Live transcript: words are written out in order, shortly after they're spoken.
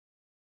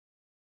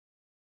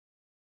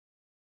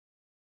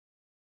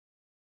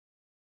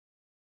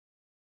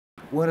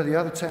One of the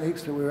other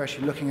techniques that we're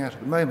actually looking at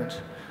the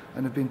moment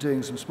and have been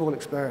doing some small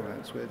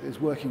experiments with is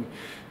working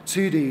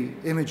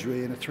 2D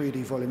imagery in a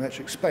 3D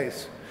volumetric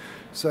space.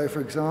 So,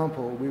 for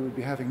example, we would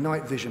be having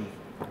night vision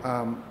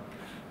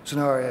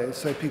scenarios,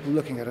 so people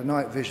looking at a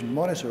night vision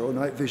monitor or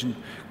night vision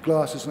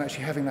glasses and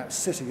actually having that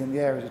sitting in the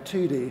air as a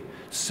 2D,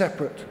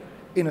 separate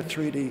in a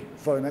 3D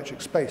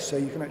volumetric space, so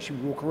you can actually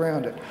walk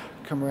around it,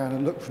 come around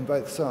and look from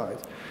both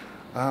sides.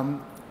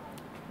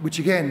 Which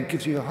again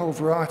gives you a whole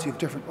variety of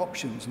different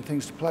options and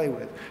things to play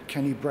with.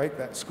 Can you break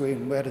that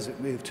screen? Where does it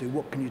move to?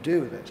 What can you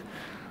do with it?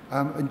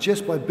 And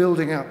just by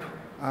building up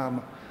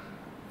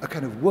a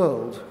kind of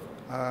world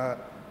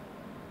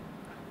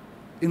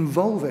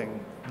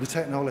involving the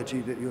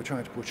technology that you're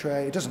trying to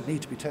portray, it doesn't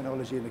need to be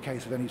technology in the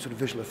case of any sort of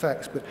visual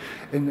effects, but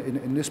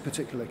in this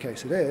particular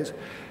case it is,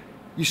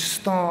 you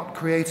start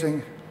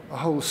creating a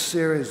whole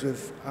series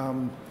of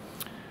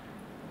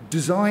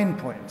design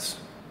points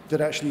that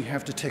actually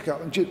have to tick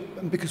up,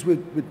 and because we're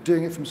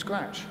doing it from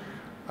scratch.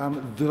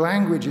 The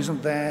language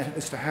isn't there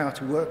as to how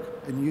to work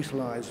and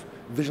utilize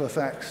visual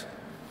effects.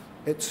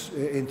 It's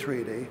in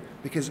 3D,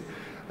 because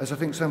as I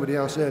think somebody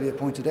else earlier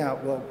pointed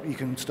out, well, you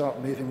can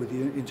start moving with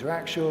the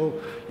interactual,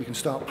 you can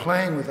start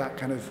playing with that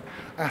kind of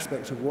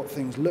aspect of what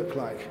things look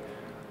like.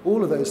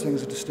 All of those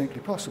things are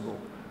distinctly possible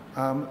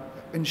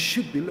and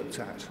should be looked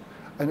at.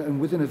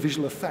 And within a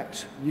visual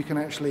effect, you can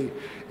actually,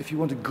 if you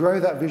want to grow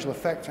that visual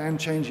effect and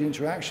change the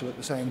interaction at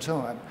the same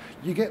time,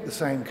 you get the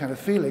same kind of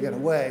feeling in a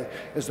way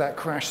as that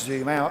crash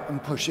zoom out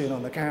and push in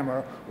on the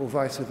camera, or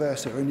vice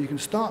versa. And you can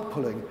start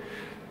pulling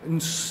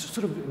and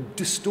sort of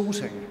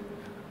distorting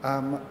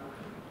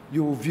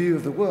your view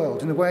of the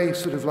world in a way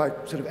sort of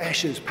like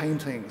Escher's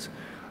paintings.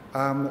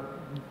 The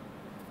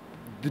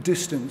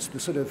distance, the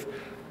sort of,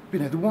 you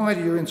know, the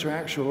wider your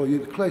interaction, or the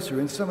closer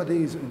in some of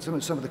these, in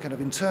some of the kind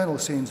of internal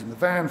scenes in the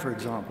van, for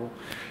example,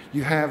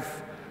 you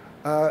have,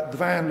 the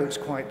van looks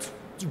quite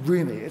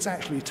roomy. It's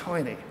actually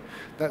tiny.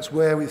 That's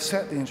where we've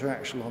set the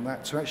interaction on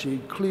that to actually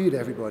include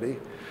everybody,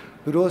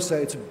 but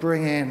also to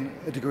bring in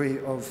a degree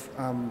of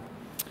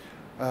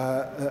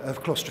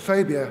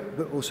claustrophobia,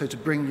 but also to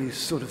bring you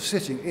sort of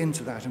sitting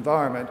into that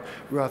environment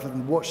rather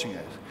than watching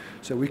it.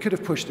 So we could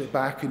have pushed it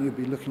back and you'd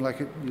be looking like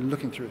you're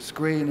looking through a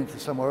screen into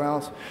somewhere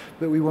else,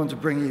 but we want to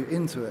bring you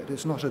into it.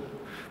 It's not a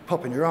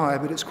pop in your eye,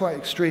 but it's quite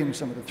extreme,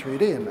 some of the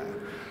 3D in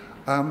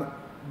there.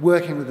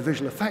 Working with the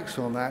visual effects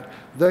on that,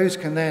 those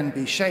can then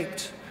be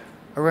shaped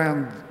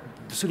around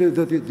sort of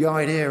the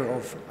idea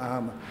of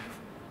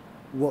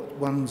what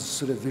one's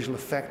sort of visual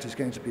effect is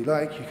going to be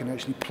like. You can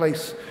actually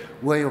place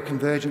where your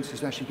convergence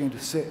is actually going to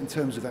sit in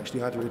terms of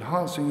actually either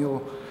enhancing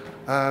your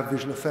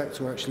visual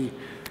effect or actually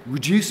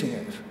reducing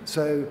it.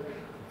 So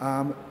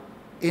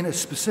in a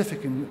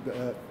specific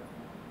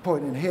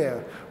point in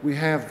here, we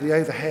have the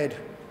overhead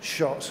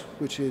shot,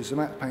 which is a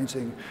matte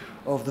painting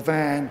of the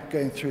van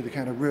going through the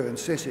kind of ruined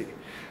city.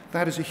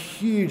 That is a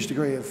huge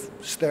degree of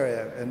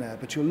stereo in there,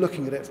 but you're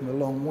looking at it from a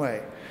long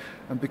way.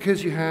 And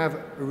because you have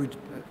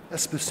a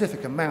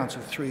specific amount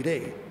of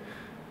 3D,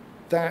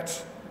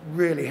 that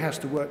really has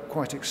to work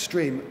quite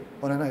extreme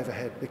on an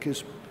overhead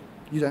because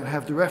you don't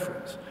have the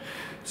reference.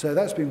 So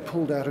that's been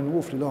pulled out an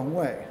awfully long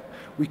way.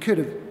 We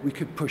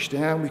could push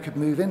down, we could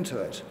move into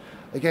it.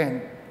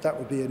 Again, that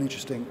would be an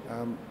interesting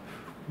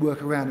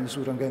workaround, and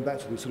sort of I'm going back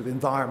to the sort of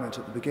environment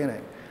at the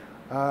beginning.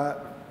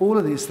 All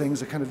of these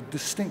things are kind of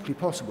distinctly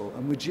possible,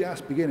 and we're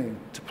just beginning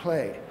to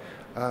play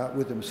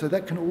with them. So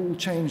that can all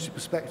change the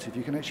perspective.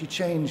 You can actually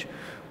change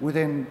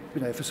within,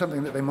 you know, for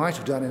something that they might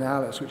have done in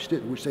Alice, which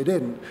they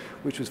didn't,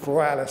 which was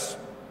for Alice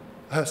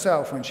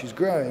herself when she's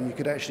growing, you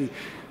could actually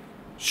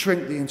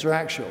shrink the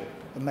interactual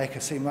and make her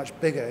seem much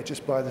bigger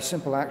just by the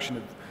simple action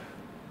of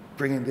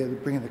bringing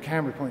the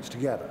camera points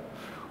together,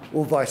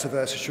 or vice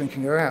versa,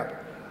 shrinking her out.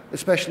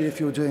 Especially if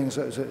you're doing as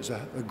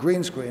a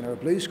green screen or a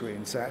blue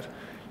screen set,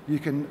 you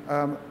can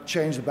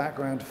change the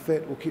background to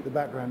fit or keep the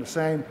background the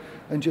same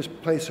and just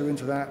place her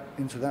into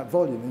that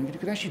volume. And you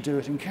can actually do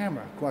it in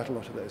camera, quite a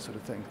lot of those sort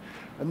of things.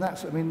 And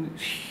that's, I mean,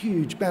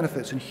 huge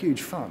benefits and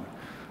huge fun.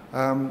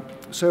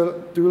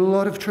 So there are a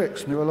lot of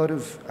tricks, and there are a lot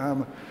of,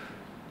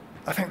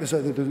 I think there's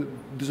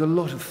a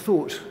lot of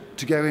thought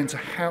to go into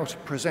how to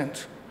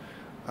present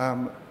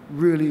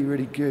really,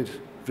 really good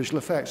visual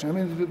effects. And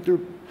I mean, there are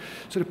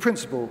sort of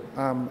principal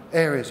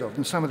areas of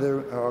them. Some of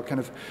them are kind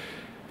of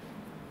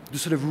the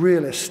sort of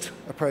realist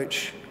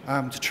approach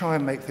to try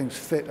and make things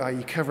fit,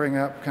 i.e. covering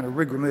up, kind of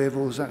rig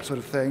removals, that sort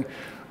of thing,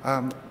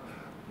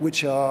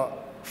 which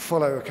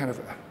follow a kind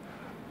of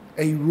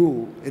a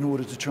rule in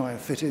order to try and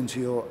fit into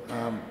your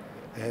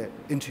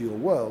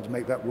world,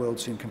 make that world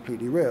seem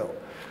completely real.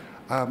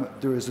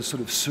 There is a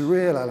sort of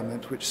surreal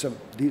element, which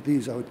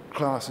these are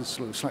classed as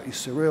sort of slightly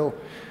surreal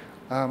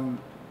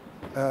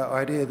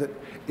idea that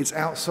it's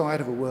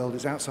outside of a world,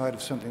 it's outside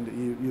of something that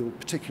you're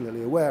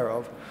particularly aware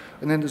of.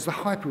 And then there's the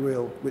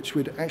hyperreal, which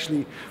would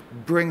actually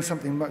bring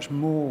something much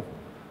more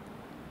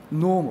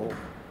normal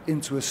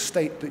into a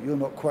state that you're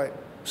not quite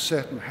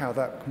certain how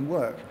that can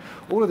work.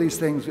 All of these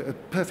things are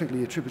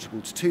perfectly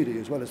attributable to 2D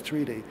as well as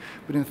 3D,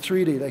 but in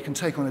 3D they can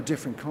take on a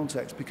different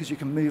context because you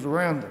can move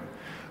around them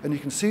and you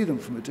can see them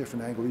from a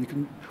different angle. You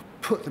can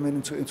put them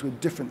into a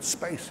different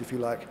space, if you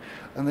like,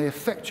 and they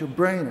affect your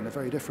brain in a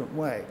very different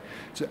way.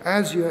 So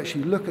as you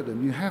actually look at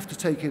them, you have to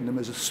take in them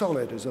as a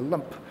solid, as a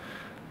lump,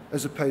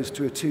 as opposed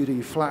to a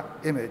 2D flat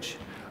image.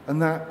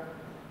 And that,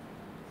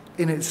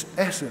 in its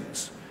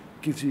essence,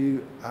 gives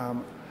you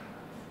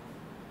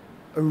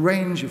a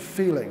range of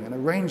feeling and a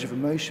range of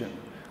emotion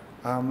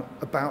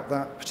about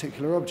that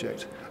particular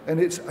object. And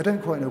I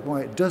don't quite know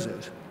why it does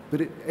it,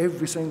 but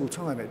every single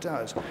time it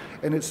does.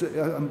 And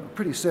I'm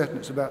pretty certain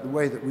it's about the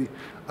way that we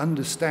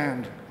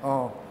understand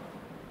our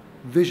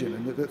vision,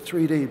 and that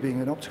 3D,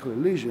 being an optical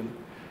illusion,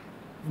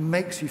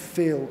 makes you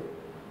feel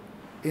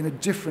in a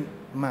different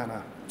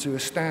manner to a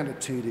standard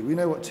 2D. We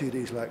know what 2D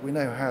is like, we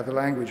know how the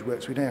language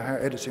works, we know how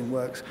editing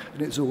works,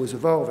 and it's always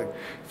evolving.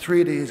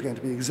 3D is going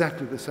to be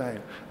exactly the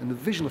same, and the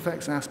visual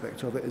effects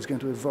aspect of it is going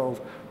to evolve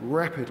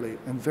rapidly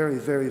and very,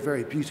 very,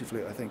 very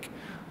beautifully, I think,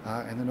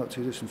 in the not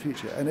too distant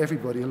future. And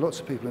everybody, lots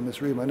of people in this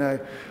room I know,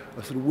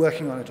 are sort of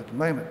working on it at the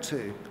moment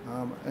too,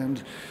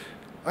 and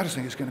I just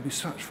think it's going to be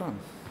such fun.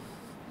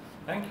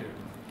 Thank you.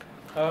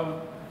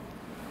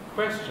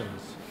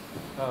 Questions,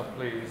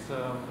 please.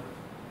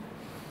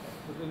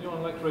 Would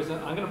anyone like to raise that?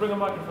 I'm going to bring a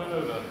microphone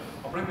over.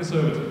 I'll bring this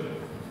over to you.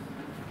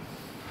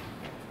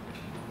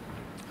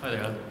 Hi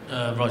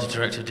there, writer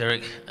director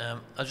Derek.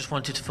 I just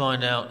wanted to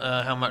find out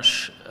how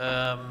much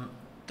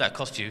that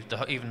cost you,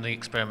 even the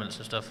experiments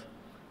and stuff.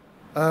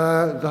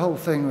 The whole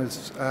thing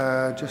was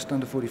just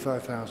under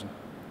 45,000.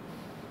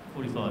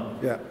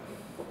 45. Yeah.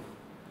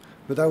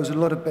 But that was a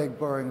lot of beg,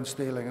 borrowing, and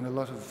stealing, and a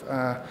lot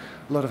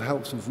of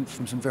help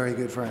from some very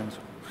good friends.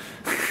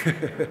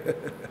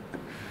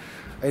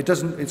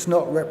 It's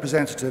not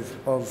representative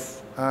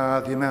of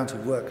the amount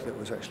of work that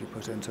was actually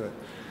put into it.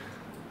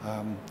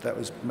 That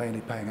was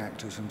mainly paying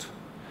actors and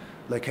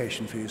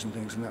location fees and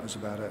things, and that was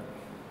about it.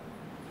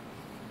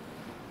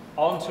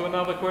 On to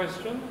another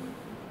question.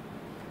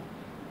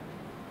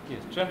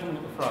 Yes, gentleman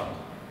at the front.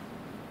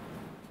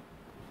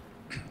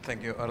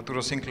 Thank you.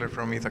 Arturo Sinclair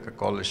from Ithaca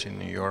College in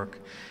New York.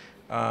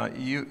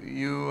 You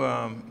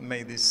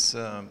made these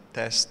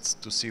tests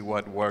to see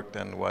what worked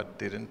and what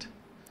didn't,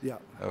 yeah,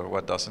 or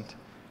what doesn't.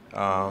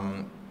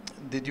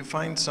 Did you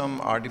find some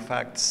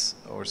artifacts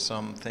or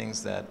some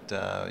things that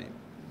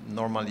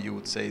normally you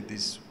would say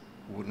this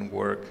wouldn't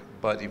work,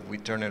 but if we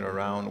turn it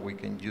around, we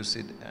can use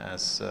it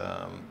as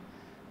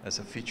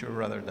a feature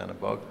rather than a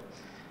bug?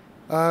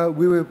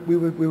 We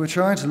were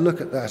trying to look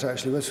at that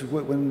actually.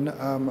 When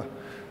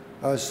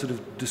I was sort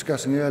of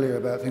discussing earlier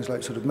about things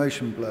like sort of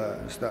motion blur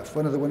and stuff.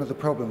 One of the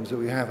problems that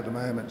we have at the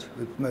moment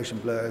with motion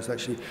blur is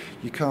actually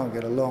you can't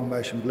get a long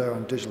motion blur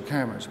on digital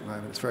cameras at the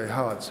moment. It's very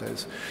hard. So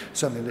it's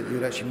something that you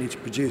would actually need to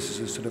produce as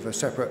a sort of a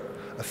separate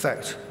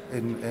effect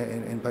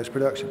in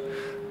post-production.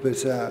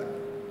 But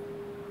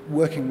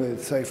working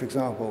with, say, for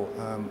example,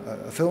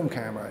 a film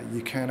camera,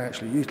 you can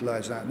actually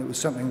utilize that. And it was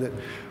something that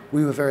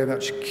we were very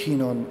much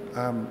keen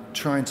on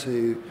trying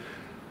to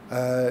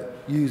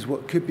use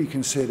what could be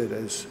considered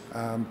as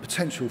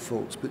potential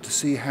faults, but to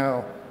see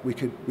how we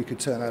could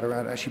turn that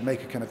around and actually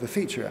make a kind of a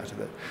feature out of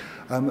it.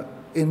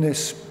 In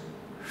this,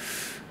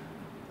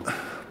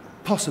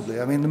 possibly,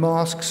 I mean, the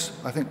masks,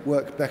 I think,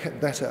 work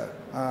better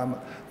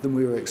than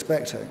we were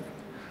expecting.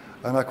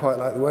 And I quite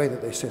like the way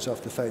that they sit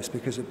off the face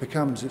because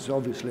it's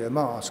obviously a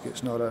mask,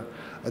 it's not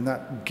and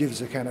that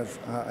gives a kind of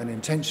an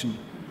intention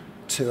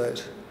to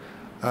it.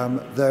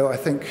 Though I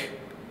think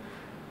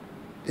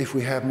if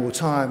we had more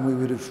time, we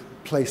would have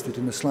placed it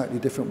in a slightly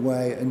different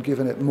way and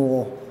given it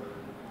more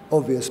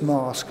obvious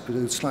mask, but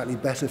a slightly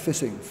better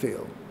fitting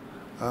feel.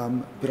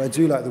 But I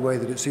do like the way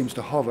that it seems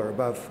to hover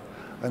above,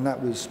 and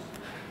that was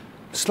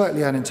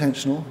slightly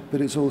unintentional,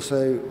 but it's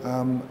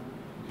also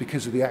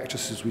because of the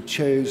actresses we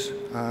chose.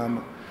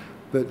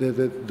 But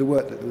the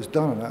work that was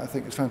done on that, I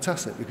think, is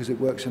fantastic because it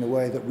works in a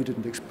way that we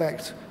didn't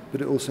expect,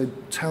 but it also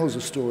tells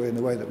a story in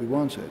the way that we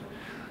wanted.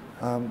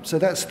 So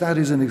that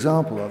is an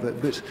example of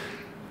it. But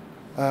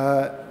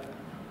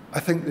I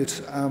think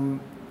that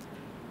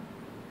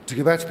to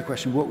go back to the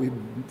question, what we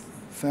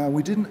found,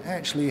 we didn't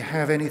actually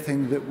have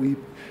anything that we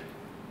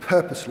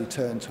purposely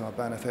turned to our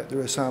benefit.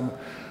 There are some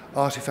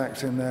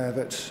artifacts in there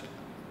that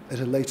at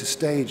a later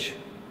stage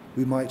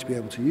we might be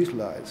able to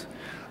utilize.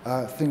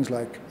 Things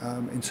like,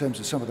 in terms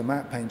of some of the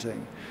matte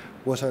painting,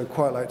 what I would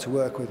quite like to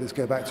work with is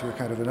go back to a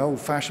kind of an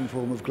old-fashioned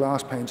form of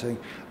glass painting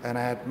and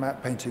add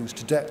matte paintings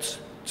to depths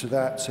to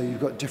that, so you've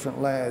got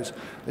different layers,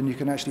 and you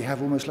can actually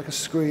have almost like a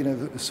screen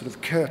of a sort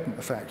of curtain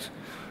effect,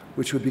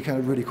 which would be kind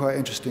of really quite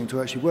interesting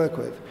to actually work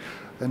with.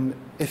 And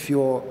if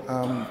you're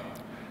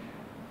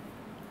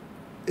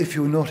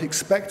not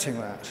expecting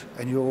that,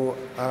 and your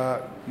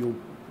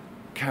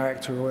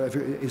character or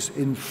whatever is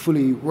in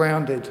fully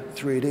rounded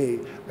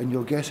 3D, and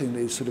you're getting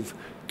these sort of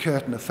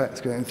curtain effects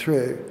going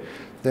through,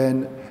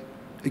 then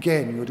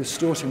again you're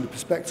distorting the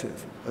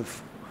perspective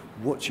of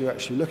what you're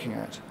actually looking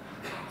at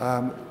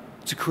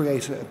to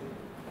create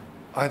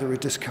either a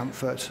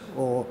discomfort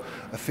or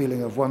a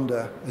feeling of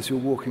wonder as you're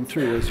walking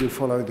through, as you're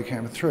following the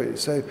camera through.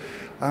 So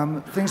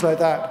things like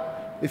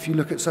that, if you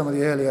look at some of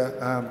the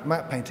earlier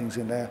matte paintings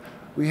in there,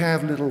 we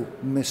have little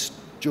missed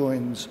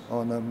joins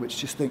on them which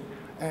just think,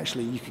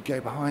 actually, you could go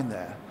behind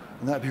there.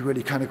 And that'd be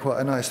really kind of quite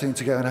a nice thing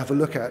to go and have a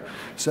look at.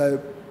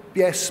 So,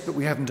 yes, but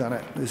we haven't done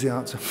it, is the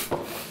answer.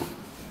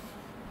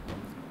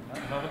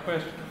 Another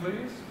question,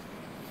 please.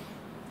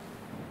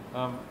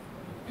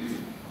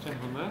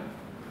 Gentleman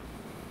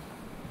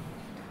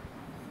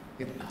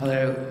there.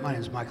 Hello, my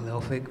name is Michael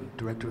Elphick,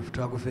 Director of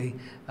Photography.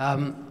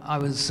 I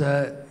was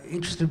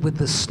interested with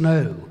the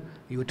snow.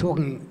 You were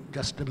talking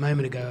just a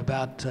moment ago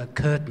about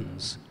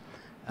curtains.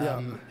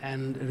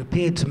 And it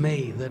appeared to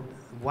me that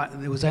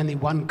there was only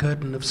one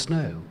curtain of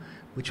snow,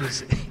 which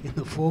was in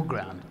the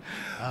foreground.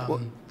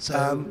 Was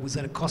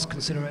that a cost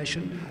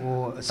consideration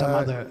or some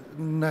other?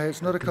 No,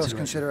 it's not a cost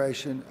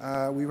consideration.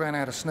 We ran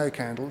out of snow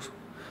candles.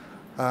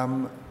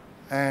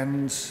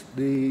 And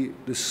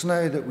the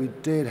snow that we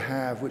did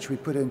have, which we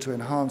put in to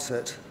enhance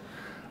it,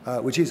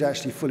 which is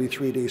actually fully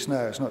 3D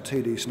snow, it's not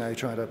 2D snow,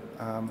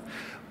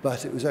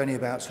 but it was only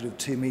about sort of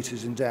 2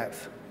 meters in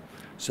depth.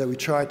 So we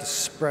tried to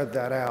spread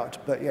that out,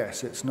 but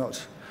yes, it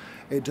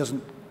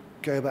doesn't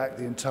go back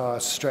the entire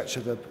stretch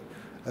of the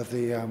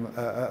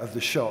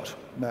shot.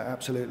 No,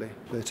 absolutely.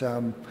 But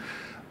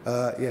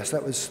yes,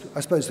 that was,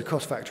 I suppose the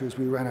cost factor is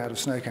we ran out of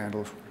snow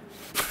candles.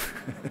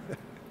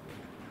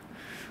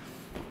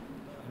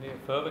 Any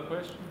further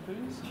question,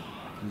 please?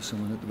 There's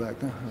someone at the back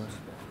there.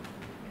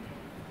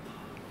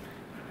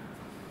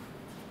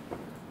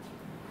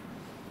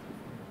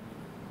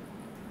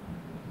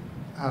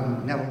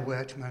 Neville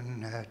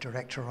Wertman,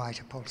 director,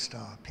 writer,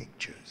 Polestar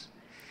Pictures.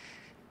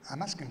 I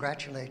must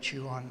congratulate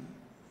you on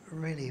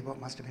really what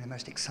must have been the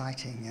most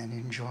exciting and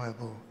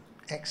enjoyable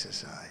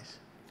exercise.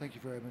 Thank you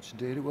very much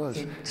indeed, it was.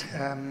 It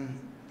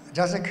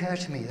does occur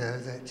to me, though,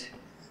 that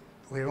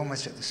we're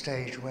almost at the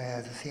stage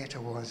where the theatre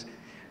was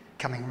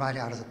coming right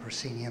out of the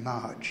proscenium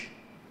arch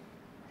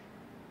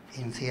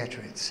in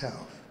theatre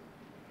itself.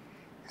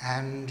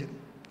 And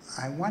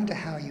I wonder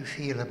how you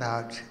feel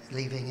about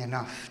leaving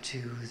enough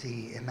to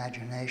the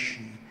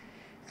imagination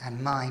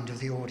and mind of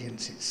the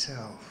audience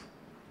itself.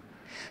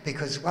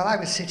 Because while I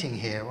was sitting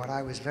here, what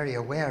I was very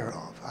aware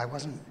of, I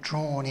wasn't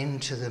drawn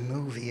into the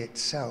movie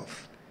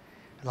itself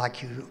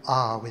like you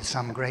are with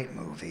some great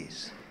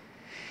movies.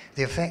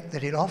 The effect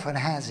that it often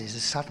has is to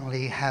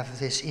suddenly have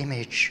this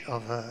image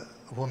of a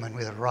woman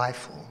with a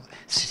rifle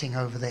sitting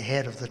over the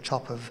head of the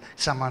top of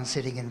someone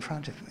sitting in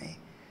front of me,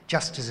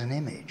 just as an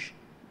image.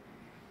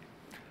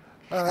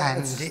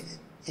 And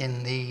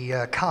in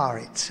the car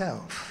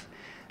itself,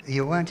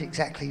 you weren't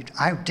exactly,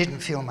 I didn't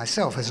feel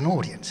myself as an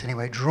audience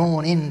anyway,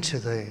 drawn into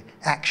the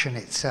action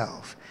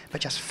itself,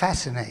 but just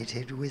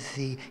fascinated with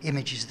the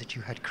images that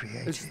you had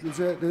created.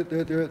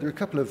 There are a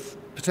couple of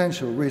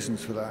potential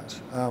reasons for that.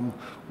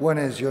 One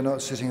is you're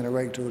not sitting in a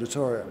raked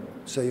auditorium,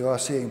 so you are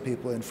seeing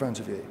people in front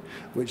of you,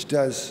 which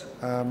does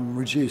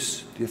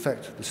reduce the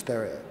effect of the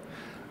stereo,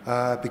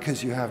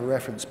 because you have a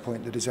reference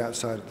point that is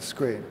outside of the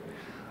screen.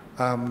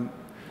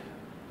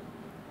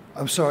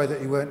 I'm sorry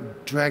that you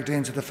weren't dragged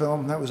into the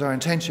film. That was our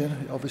intention.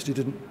 It obviously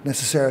didn't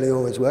necessarily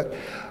always work.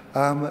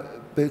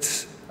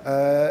 But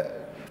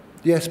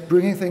yes,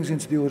 bringing things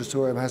into the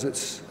auditorium has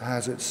its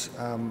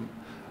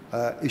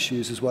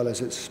issues as well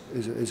as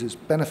its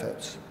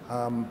benefits.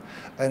 And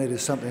it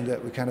is something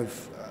that we're kind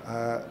of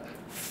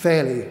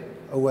fairly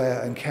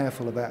aware and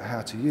careful about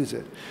how to use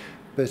it.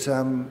 But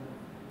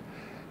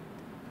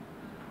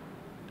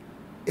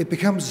it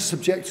becomes a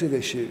subjective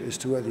issue as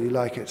to whether you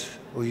like it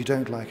or you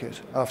don't like it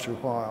after a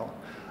while.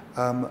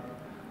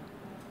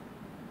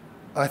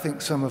 I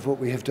think some of what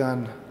we have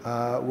done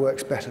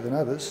works better than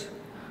others,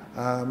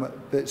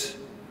 but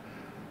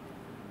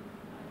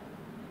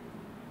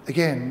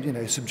again, you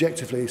know,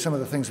 subjectively, some of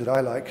the things that I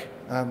like,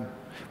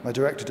 my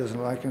director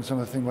doesn't like, and some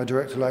of the things my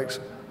director likes,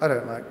 I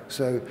don't like.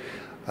 So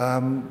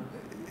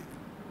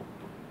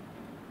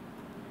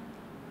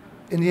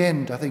in the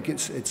end, I think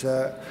it's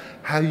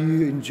how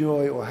you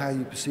enjoy or how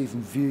you perceive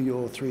and view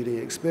your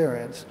 3D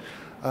experience.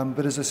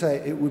 But as I say,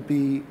 it would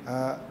be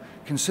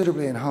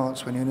considerably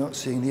enhanced when you're not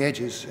seeing the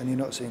edges and you're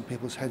not seeing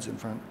people's heads in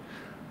front,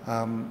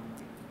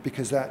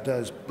 because that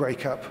does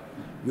break up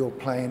your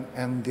plane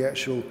and the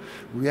actual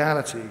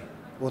reality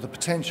or the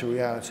potential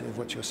reality of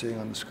what you're seeing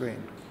on the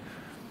screen.